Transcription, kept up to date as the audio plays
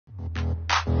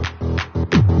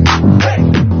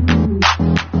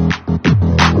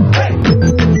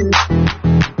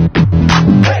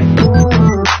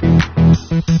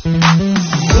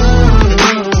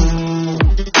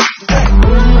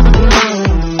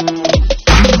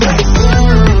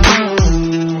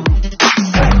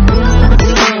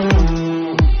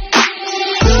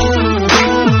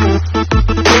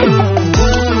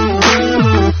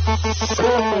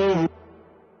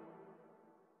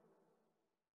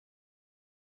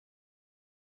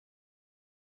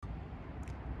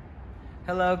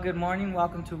Hello, good morning.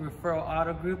 Welcome to Referral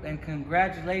Auto Group, and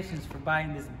congratulations for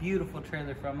buying this beautiful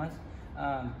trailer from us.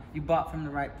 You bought from the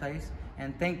right place,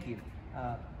 and thank you.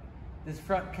 This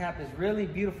front cap is really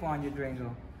beautiful on your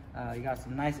Durango. You got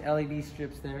some nice LED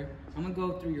strips there. I'm gonna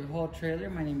go through your whole trailer.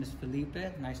 My name is Felipe.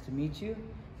 Nice to meet you.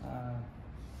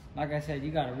 Like I said,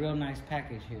 you got a real nice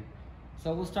package here.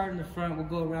 So we'll start in the front, we'll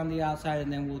go around the outside,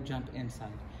 and then we'll jump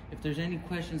inside. If there's any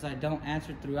questions I don't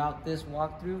answer throughout this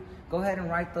walkthrough, go ahead and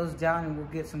write those down and we'll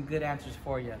get some good answers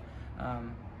for you.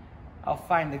 I'll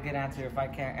find the good answer if I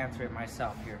can't answer it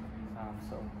myself here.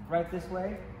 So right this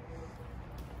way.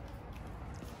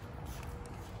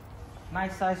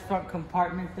 Nice size front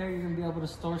compartment there. You're gonna be able to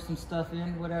store some stuff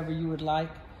in, whatever you would like.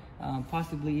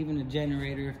 Possibly even a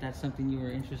generator if that's something you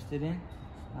were interested in.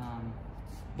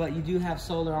 But you do have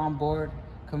solar on board,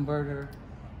 converter,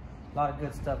 a lot of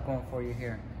good stuff going for you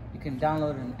here. You can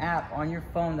download an app on your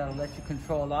phone that'll let you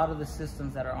control a lot of the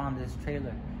systems that are on this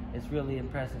trailer. It's really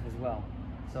impressive as well.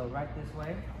 So right this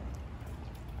way.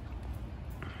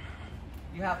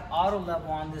 You have auto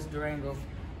level on this Durango.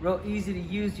 Real easy to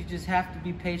use, you just have to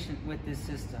be patient with this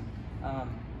system.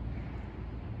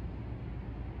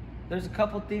 There's a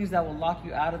couple things that will lock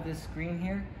you out of this screen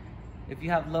here. If you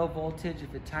have low voltage,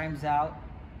 if it times out,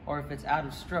 or if it's out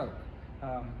of stroke.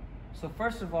 So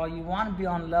first of all, you want to be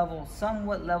on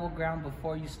somewhat level ground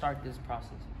before you start this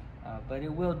process. But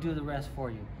it will do the rest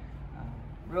for you.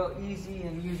 Real easy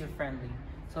and user friendly.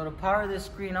 So to power this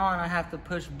screen on, I have to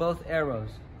push both arrows.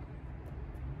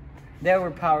 There,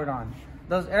 we're powered on.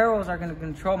 Those arrows are going to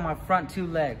control my front two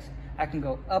legs. I can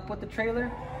go up with the trailer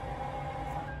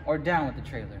or down with the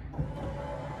trailer.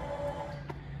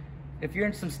 If you're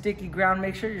in some sticky ground,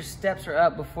 make sure your steps are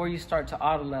up before you start to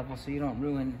auto level so you don't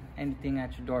ruin anything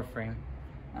at your door frame.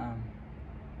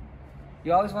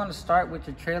 You always want to start with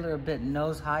your trailer a bit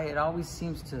nose high. It always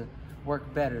seems to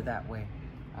work better that way.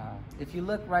 If you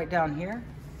look right down here,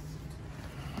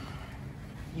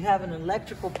 you have an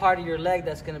electrical part of your leg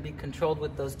that's going to be controlled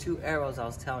with those two arrows I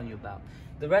was telling you about.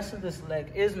 The rest of this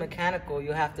leg is mechanical.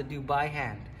 You'll have to do by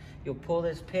hand. You'll pull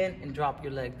this pin and drop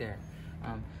your leg there.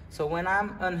 So when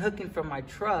I'm unhooking from my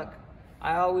truck,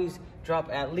 I always drop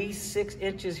at least 6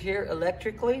 inches here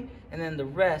electrically, and then the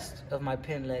rest of my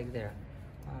pin leg there.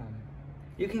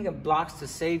 You can get blocks to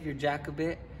save your jack a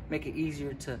bit, make it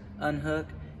easier to unhook.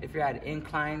 If you're at an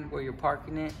incline where you're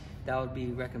parking it, that would be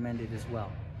recommended as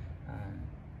well.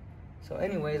 So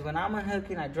anyways, when I'm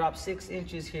unhooking, I drop 6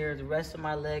 inches here, the rest of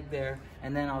my leg there,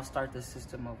 and then I'll start the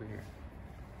system over here.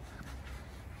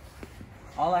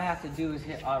 All I have to do is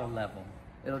hit auto level.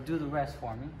 It'll do the rest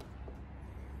for me.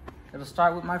 It'll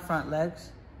start with my front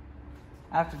legs.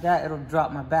 After that, it'll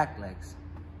drop my back legs.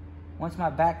 Once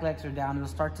my back legs are down, it'll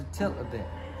start to tilt a bit,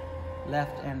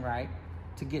 left and right,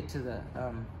 to get to the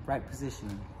right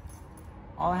positioning.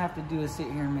 All I have to do is sit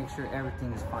here and make sure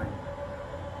everything is fine.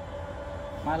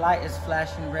 My light is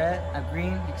flashing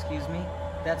green, excuse me.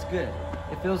 That's good.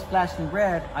 If it was flashing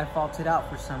red, I faulted out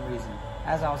for some reason.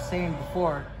 As I was saying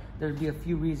before, there'd be a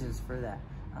few reasons for that.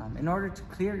 In order to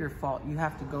clear your fault, you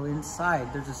have to go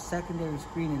inside. There's a secondary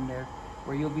screen in there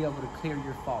where you'll be able to clear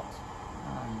your faults.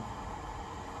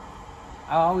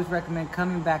 I always recommend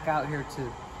coming back out here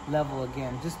to level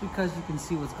again, just because you can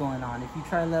see what's going on. If you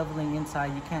try leveling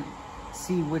inside, you can't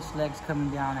see which leg's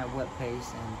coming down at what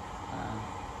pace, and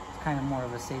it's kind of more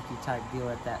of a safety type deal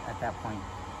at that point.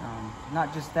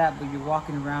 Not just that, but you're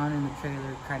walking around in the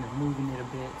trailer, kind of moving it a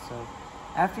bit. So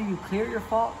after you clear your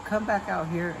fault, come back out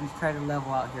here and try to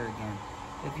level out here again.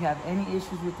 If you have any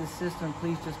issues with the system,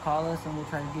 please just call us and we'll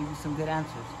try to give you some good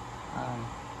answers.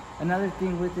 Another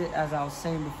thing with it, as I was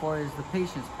saying before, is the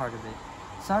patience part of it.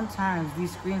 Sometimes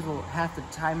these screens will have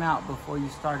to time out before you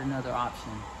start another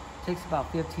option. It takes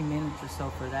about 15 minutes or so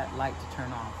for that light to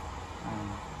turn off.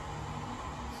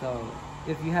 So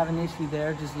if you have an issue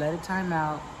there, just let it time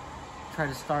out. Try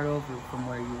to start over from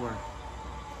where you were.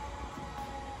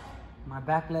 My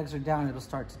back legs are down, it'll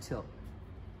start to tilt.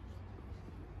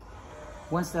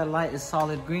 Once that light is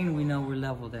solid green, we know we're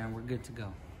level there and we're good to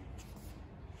go.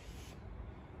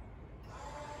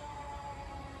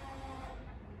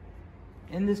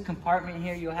 In this compartment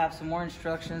here, you'll have some more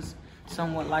instructions,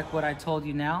 somewhat like what I told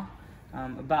you now,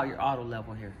 about your auto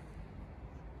level here.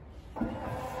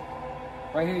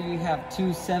 Right here you have 2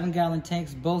 7-gallon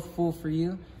tanks, both full for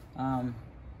you.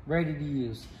 Ready to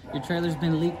use. Your trailer's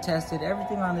been leak tested.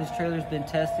 Everything on this trailer's been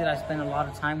tested. I spent a lot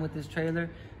of time with this trailer.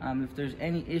 If there's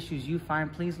any issues you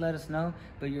find, please let us know,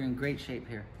 but you're in great shape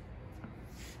here.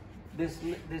 This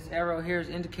arrow here is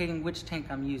indicating which tank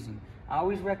I'm using. I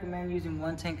always recommend using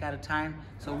 1 tank at a time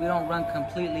so we don't run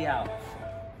completely out.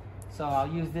 So I'll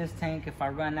use this tank. If I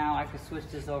run out, I can switch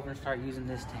this over and start using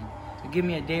this tank. It'll give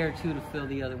me a day or two to fill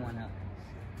the other one up.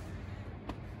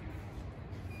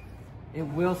 It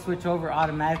will switch over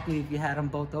automatically if you had them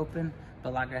both open,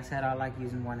 but like I said, I like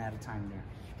using one at a time there.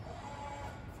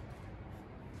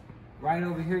 Right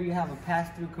over here, you have a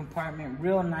pass-through compartment,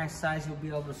 real nice size. You'll be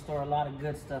able to store a lot of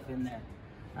good stuff in there.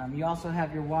 You also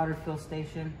have your water fill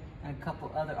station and a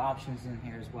couple other options in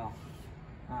here as well.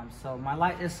 So my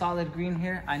light is solid green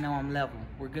here. I know I'm level.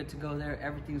 We're good to go there.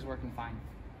 Everything's working fine.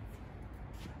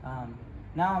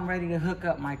 Now I'm ready to hook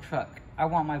up my truck. I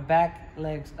want my back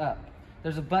legs up.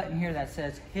 There's a button here that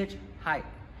says hitch height.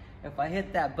 If I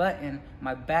hit that button,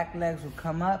 my back legs will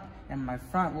come up and my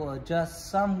front will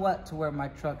adjust somewhat to where my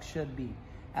truck should be.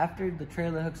 After the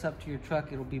trailer hooks up to your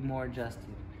truck, it'll be more adjusted.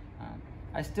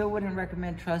 I still wouldn't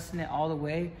recommend trusting it all the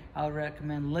way. I would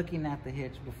recommend looking at the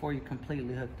hitch before you're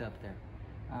completely hooked up there.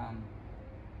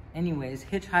 Anyways,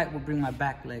 hitch height will bring my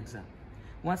back legs up.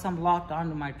 Once I'm locked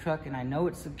onto my truck and I know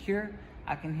it's secure,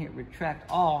 I can hit retract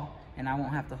all and I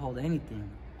won't have to hold anything.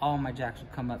 All my jacks will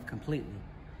come up completely.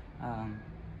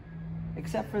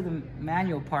 Except for the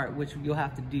manual part, which you'll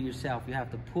have to do yourself. You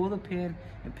have to pull the pin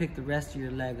and pick the rest of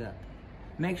your leg up.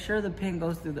 Make sure the pin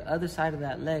goes through the other side of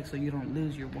that leg so you don't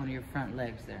lose one of your front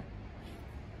legs there.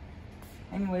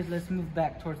 Anyways, let's move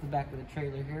back towards the back of the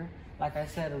trailer here. Like I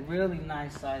said, a really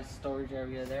nice size storage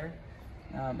area there.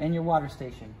 And your water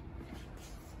station.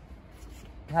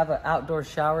 You have an outdoor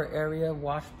shower area,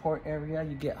 wash port area.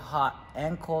 You get hot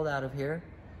and cold out of here.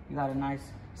 You got a nice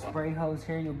spray hose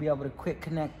here. You'll be able to quick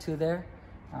connect to there.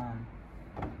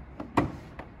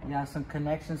 You have some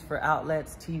connections for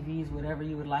outlets, TVs, whatever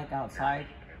you would like outside.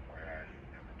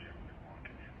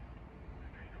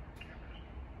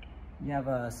 You have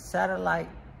a satellite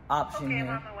option here. I'm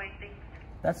on my way, thanks.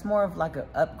 That's more of like an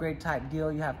upgrade type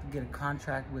deal. You have to get a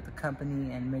contract with the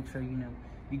company and make sure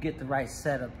you get the right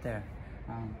setup there.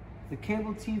 The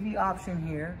cable TV option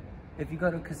here, if you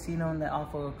go to a casino and they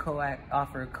offer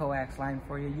a coax line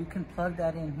for you, you can plug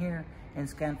that in here and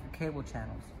scan for cable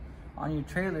channels. On your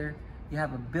trailer, you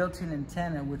have a built-in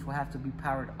antenna which will have to be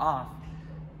powered off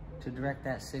to direct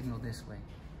that signal this way.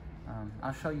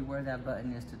 I'll show you where that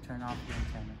button is to turn off the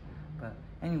antenna. But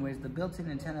anyways, the built-in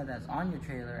antenna that's on your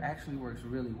trailer actually works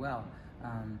really well.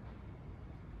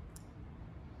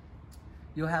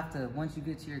 You'll have to, once you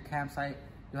get to your campsite,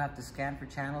 you'll have to scan for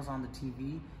channels on the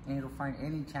TV, and it'll find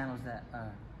any channels that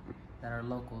are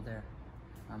local there.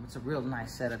 It's a real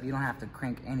nice setup. You don't have to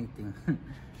crank anything.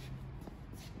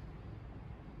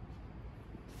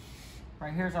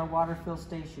 Right here's our water fill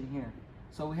station here.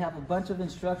 So we have a bunch of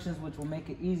instructions which will make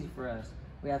it easy for us.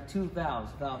 We have two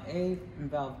valves, valve A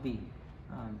and valve B.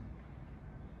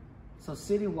 So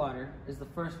city water is the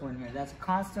first one here. That's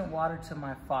constant water to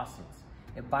my faucets.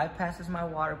 It bypasses my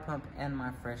water pump and my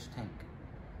fresh tank.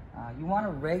 You want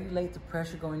to regulate the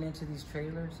pressure going into these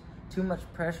trailers. Too much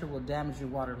pressure will damage your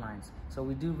water lines. So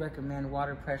we do recommend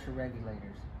water pressure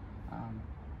regulators.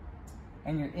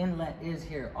 And your inlet is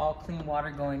here. All clean water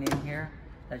going in here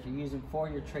that you're using for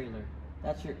your trailer.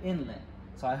 That's your inlet.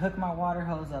 So I hook my water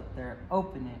hose up there,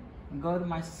 open it, and go to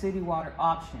my city water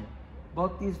option.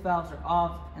 Both these valves are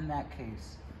off in that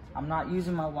case. I'm not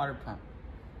using my water pump.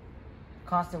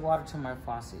 Constant water to my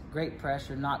faucet. Great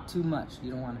pressure, not too much.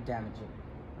 You don't want to damage it.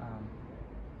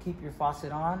 Keep your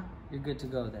faucet on, you're good to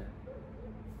go there.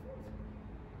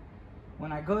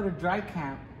 When I go to dry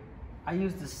camp, I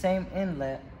use the same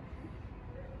inlet,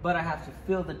 but I have to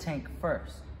fill the tank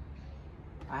first.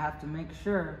 I have to make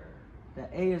sure that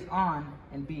A is on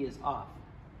and B is off.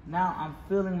 Now I'm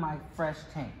filling my fresh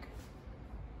tank.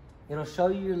 It'll show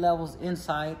you your levels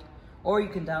inside, or you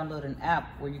can download an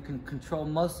app where you can control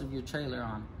most of your trailer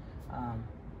on.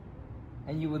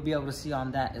 And you would be able to see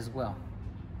on that as well.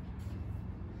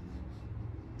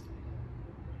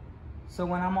 So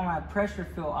when I'm on my pressure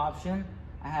fill option,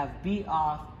 I have B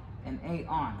off and A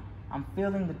on. I'm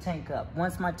filling the tank up.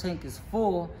 Once my tank is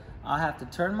full, I'll have to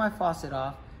turn my faucet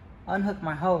off, unhook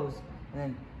my hose, and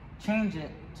then change it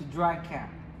to dry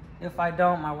camp. If I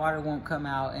don't, my water won't come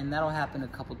out, and that'll happen a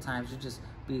couple times. You just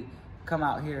come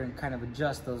out here and kind of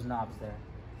adjust those knobs there.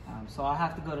 So I'll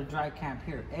have to go to dry camp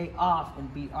here, A off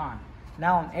and B on.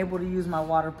 Now I'm able to use my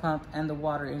water pump and the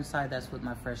water inside that's with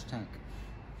my fresh tank.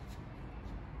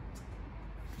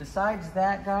 Besides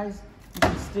that, guys, you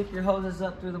can stick your hoses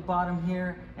up through the bottom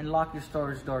here and lock your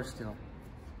storage door still.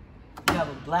 You have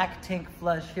a black tank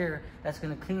flush here that's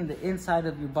going to clean the inside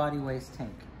of your body waste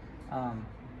tank.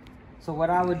 So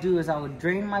what I would do is I would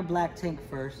drain my black tank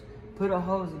first, put a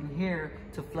hose in here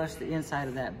to flush the inside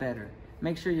of that better.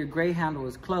 Make sure your gray handle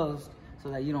is closed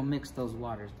so that you don't mix those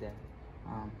waters there.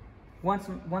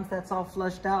 Once that's all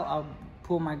flushed out, I'll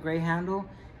pull my gray handle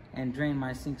and drain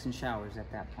my sinks and showers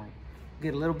at that point.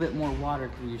 Get a little bit more water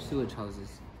through your sewage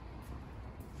hoses.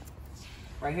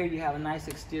 Right here you have a nice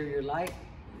exterior light.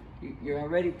 You're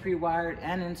already pre-wired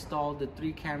and installed the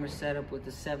 3-camera setup with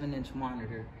the 7-inch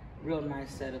monitor. Real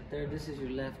nice setup there. This is your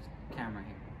left camera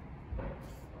here.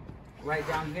 Right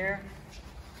down here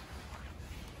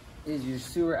is your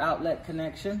sewer outlet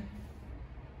connection.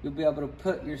 You'll be able to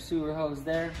put your sewer hose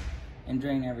there and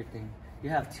drain everything. You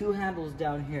have 2 handles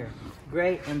down here,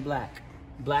 gray and black.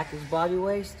 Black is body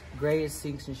waste, gray is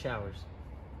sinks and showers.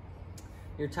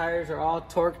 Your tires are all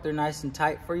torqued, they're nice and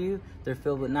tight for you. They're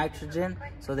filled with nitrogen,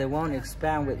 so they won't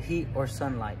expand with heat or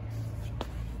sunlight.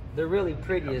 They're really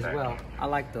pretty as well. I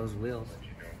like those wheels.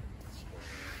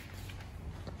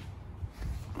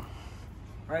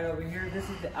 Right over here, this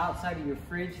is the outside of your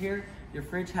fridge here. Your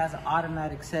fridge has an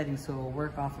automatic setting, so it will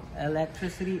work off of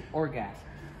electricity or gas.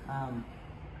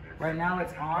 Right now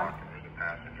it's on.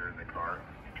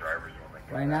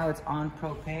 Right now it's on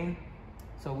propane,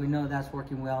 so we know that's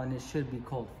working well and it should be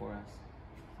cold for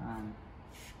us.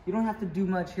 You don't have to do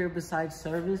much here besides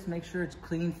service. Make sure it's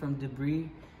clean from debris.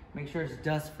 Make sure it's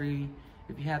dust free.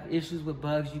 If you have issues with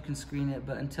bugs, you can screen it,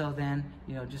 but until then,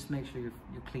 you know, just make sure you're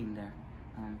clean there.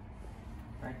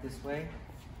 Right this way.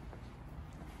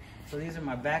 So these are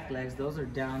my back legs. Those are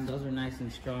down. Those are nice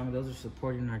and strong. Those are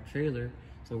supporting our trailer,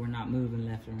 so we're not moving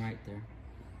left and right there.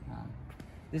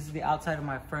 This is the outside of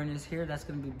my furnace here. That's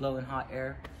going to be blowing hot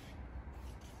air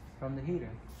from the heater.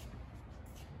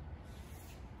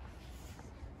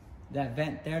 That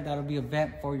vent there, that'll be a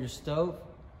vent for your stove.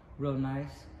 Real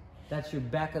nice. That's your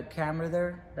backup camera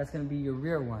there. That's going to be your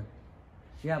rear one.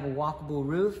 You have a walkable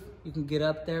roof. You can get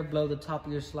up there, blow the top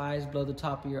of your slides, blow the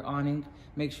top of your awning.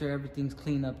 Make sure everything's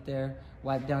clean up there.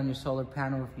 Wipe down your solar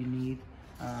panel if you need.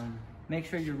 Make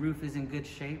sure your roof is in good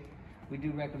shape. We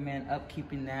do recommend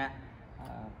upkeeping that.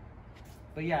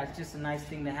 But yeah, it's just a nice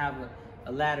thing to have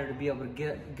a ladder to be able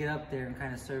to get up there and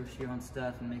kind of service your own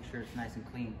stuff and make sure it's nice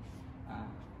and clean.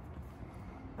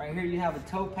 Right here you have a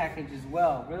tow package as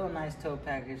well. Real nice tow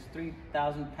package,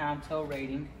 3,000 pound tow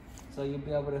rating. So you'll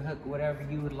be able to hook whatever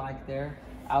you would like there.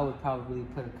 I would probably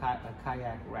put a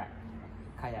kayak rack.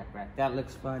 That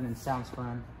looks fun and sounds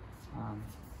fun.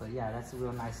 But yeah, that's a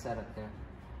real nice setup there.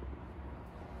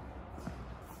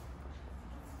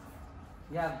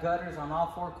 You have gutters on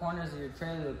all 4 corners of your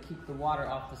trailer to keep the water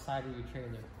off the side of your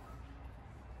trailer.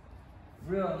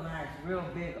 Real nice, real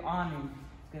big awning.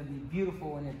 It's gonna be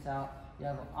beautiful when it's out. You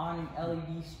have an awning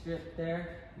LED strip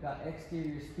there. You got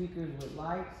exterior speakers with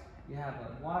lights. You have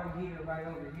a water heater right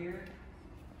over here.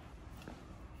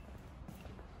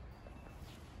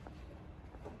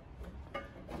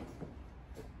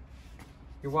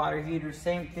 Your water heater,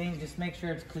 same thing, just make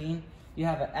sure it's clean. You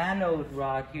have an anode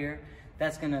rod here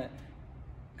that's gonna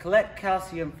collect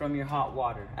calcium from your hot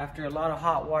water. After a lot of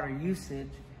hot water usage,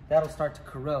 that'll start to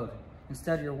corrode.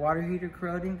 Instead of your water heater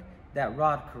corroding, that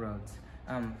rod corrodes.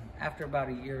 After about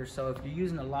a year or so, if you're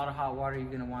using a lot of hot water, you're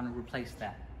gonna wanna replace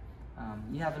that.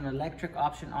 You have an electric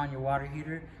option on your water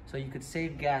heater, so you could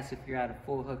save gas if you're at a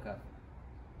full hookup.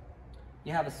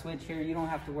 You have a switch here. You don't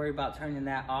have to worry about turning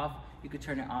that off. You could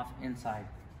turn it off inside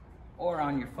or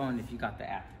on your phone if you got the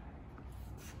app.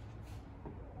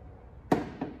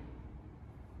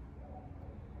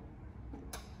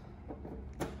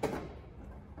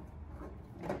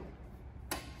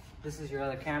 This is your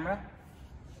other camera.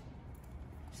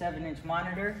 7-inch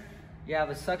monitor. You have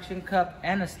a suction cup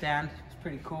and a stand. It's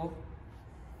pretty cool.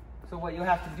 So what you'll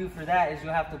have to do for that is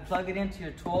you'll have to plug it into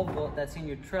your 12-volt that's in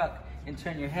your truck and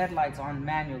turn your headlights on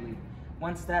manually.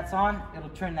 Once that's on, it'll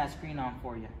turn that screen on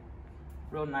for you.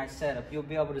 Real nice setup. You'll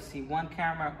be able to see 1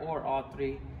 camera or all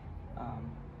 3.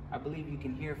 I believe you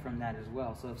can hear from that as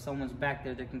well. So if someone's back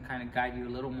there, they can kind of guide you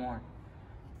a little more.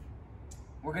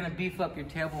 We're gonna beef up your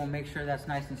table and make sure that's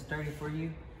nice and sturdy for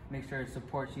you. Make sure it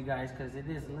supports you guys because it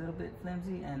is a little bit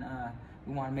flimsy, and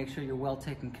we wanna make sure you're well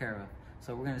taken care of.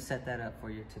 So we're gonna set that up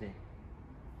for you today.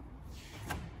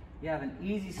 You have an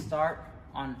easy start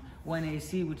on 1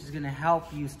 AC, which is gonna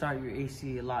help you start your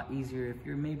AC a lot easier. If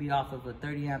you're maybe off of a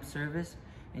 30 amp service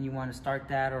and you wanna start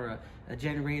that, or a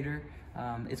generator,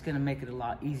 it's gonna make it a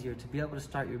lot easier to be able to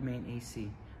start your main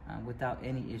AC without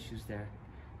any issues there.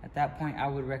 At that point, I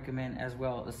would recommend as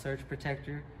well a surge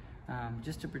protector,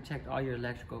 just to protect all your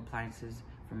electrical appliances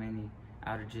from any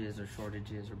outages or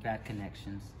shortages or bad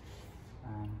connections.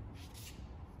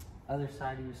 Other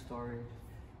side of your storage,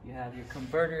 you have your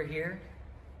converter here.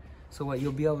 So what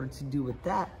you'll be able to do with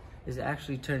that is it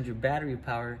actually turns your battery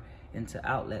power into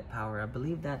outlet power. I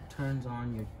believe that turns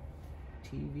on your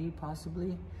TV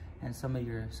possibly. and some of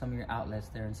your outlets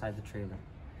there inside the trailer.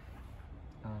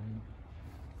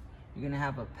 You're gonna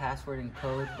have a password and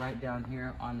code right down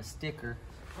here on the sticker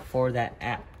for that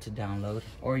app to download,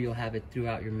 or you'll have it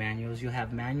throughout your manuals. You'll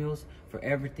have manuals for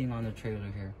everything on the trailer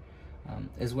here,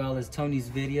 as well as Tony's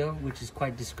video, which is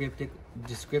quite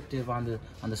descriptive on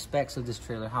the specs of this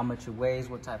trailer, how much it weighs,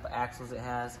 what type of axles it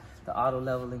has, the auto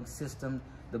leveling system,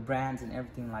 the brands, and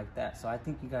everything like that. So I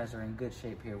think you guys are in good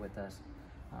shape here with us.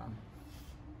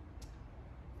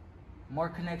 More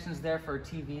connections there for a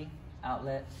TV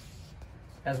outlet,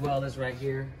 as well as right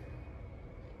here.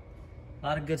 A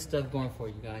lot of good stuff going for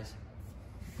you guys.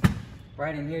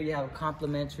 Right in here you have a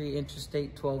complimentary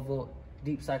interstate 12-volt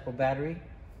deep cycle battery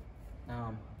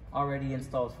already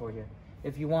installed for you.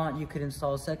 If you want, you could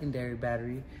install a secondary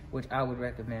battery, which I would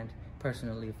recommend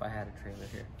personally if I had a trailer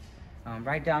here.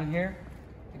 Right down here,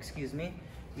 excuse me,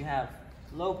 you have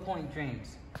low point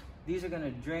drains. These are going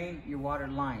to drain your water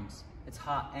lines. It's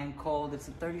hot and cold. It's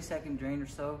a 30-second drain or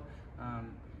so.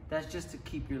 That's just to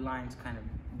keep your lines kind of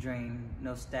drained,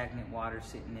 no stagnant water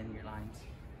sitting in your lines.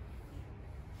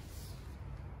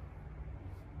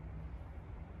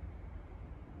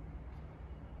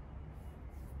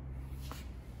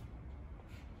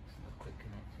 A quick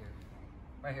connect here.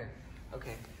 Right here.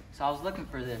 Okay, so I was looking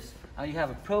for this. You have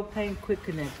a propane quick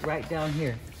connect right down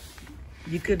here.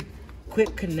 You could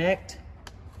quick connect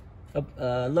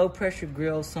a low pressure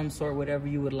grill, some sort, whatever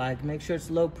you would like. Make sure it's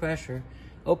low pressure.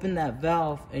 Open that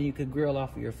valve and you could grill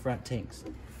off of your front tanks.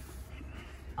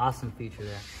 Awesome feature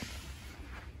there.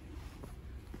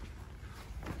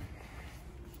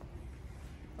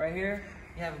 Right here,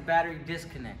 you have a battery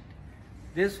disconnect.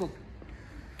 This will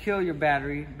kill your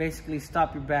battery, basically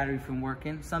stop your battery from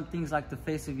working. Some things like the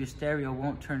face of your stereo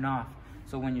won't turn off.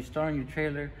 So when you're storing your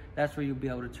trailer, that's where you'll be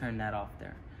able to turn that off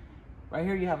there. Right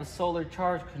here, you have a solar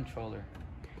charge controller.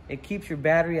 It keeps your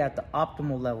battery at the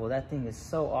optimal level. That thing is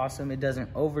so awesome. It doesn't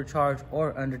overcharge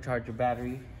or undercharge your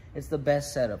battery. It's the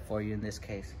best setup for you in this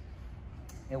case.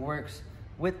 It works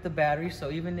with the battery, so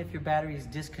even if your battery is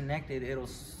disconnected, it'll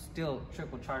still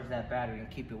trickle charge that battery and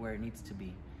keep it where it needs to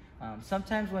be.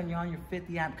 Sometimes when you're on your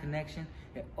 50 amp connection,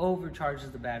 it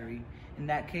overcharges the battery. In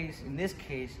this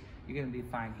case, you're gonna be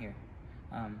fine here.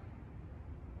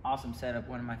 Awesome setup,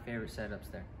 one of my favorite setups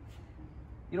there.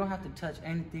 You don't have to touch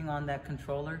anything on that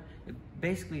controller. It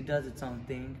basically does its own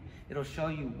thing. It'll show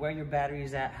you where your battery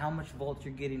is at, how much volts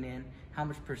you're getting in, how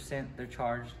much percent they're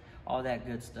charged, all that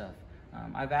good stuff.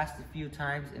 I've asked a few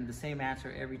times and the same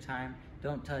answer every time.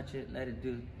 Don't touch it, let it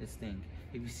do its thing.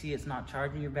 If you see it's not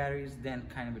charging your batteries, then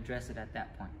kind of address it at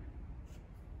that point.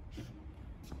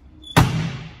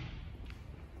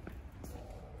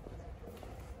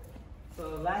 So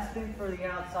last thing for the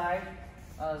outside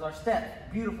is our steps.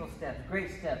 Beautiful steps,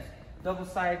 great steps.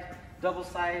 Double-sized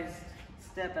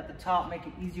step at the top, make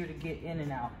it easier to get in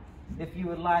and out. If you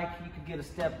would like, you could get a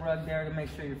step rug there to make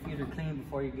sure your feet are clean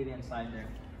before you get inside there.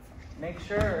 Make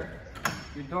sure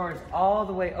your door is all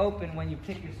the way open when you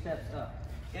pick your steps up.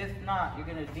 If not, you're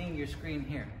gonna ding your screen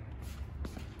here.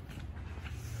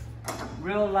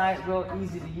 Real light, real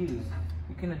easy to use.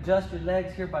 You can adjust your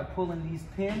legs here by pulling these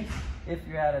pins if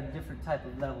you're at a different type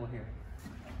of level here.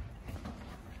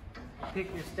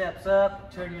 Pick your steps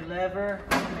up, turn your lever,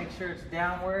 make sure it's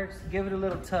downwards, give it a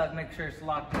little tug, make sure it's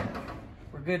locked in.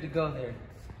 We're good to go there.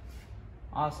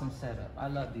 Awesome setup. I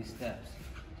love these steps.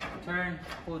 Turn,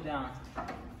 pull down.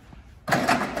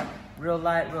 Real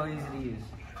light, real easy to use.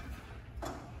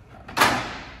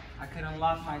 I could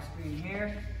unlock my screen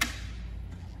here.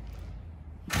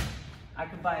 I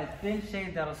could buy a thin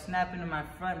shade that'll snap into my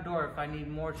front door if I need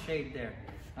more shade there.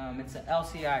 It's an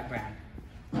LCI brand.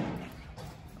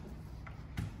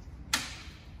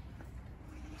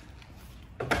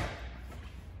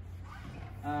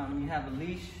 You have a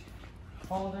leash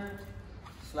holder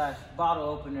 / bottle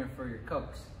opener for your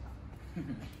Cokes.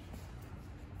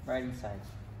 Right inside.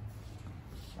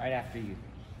 Right after you.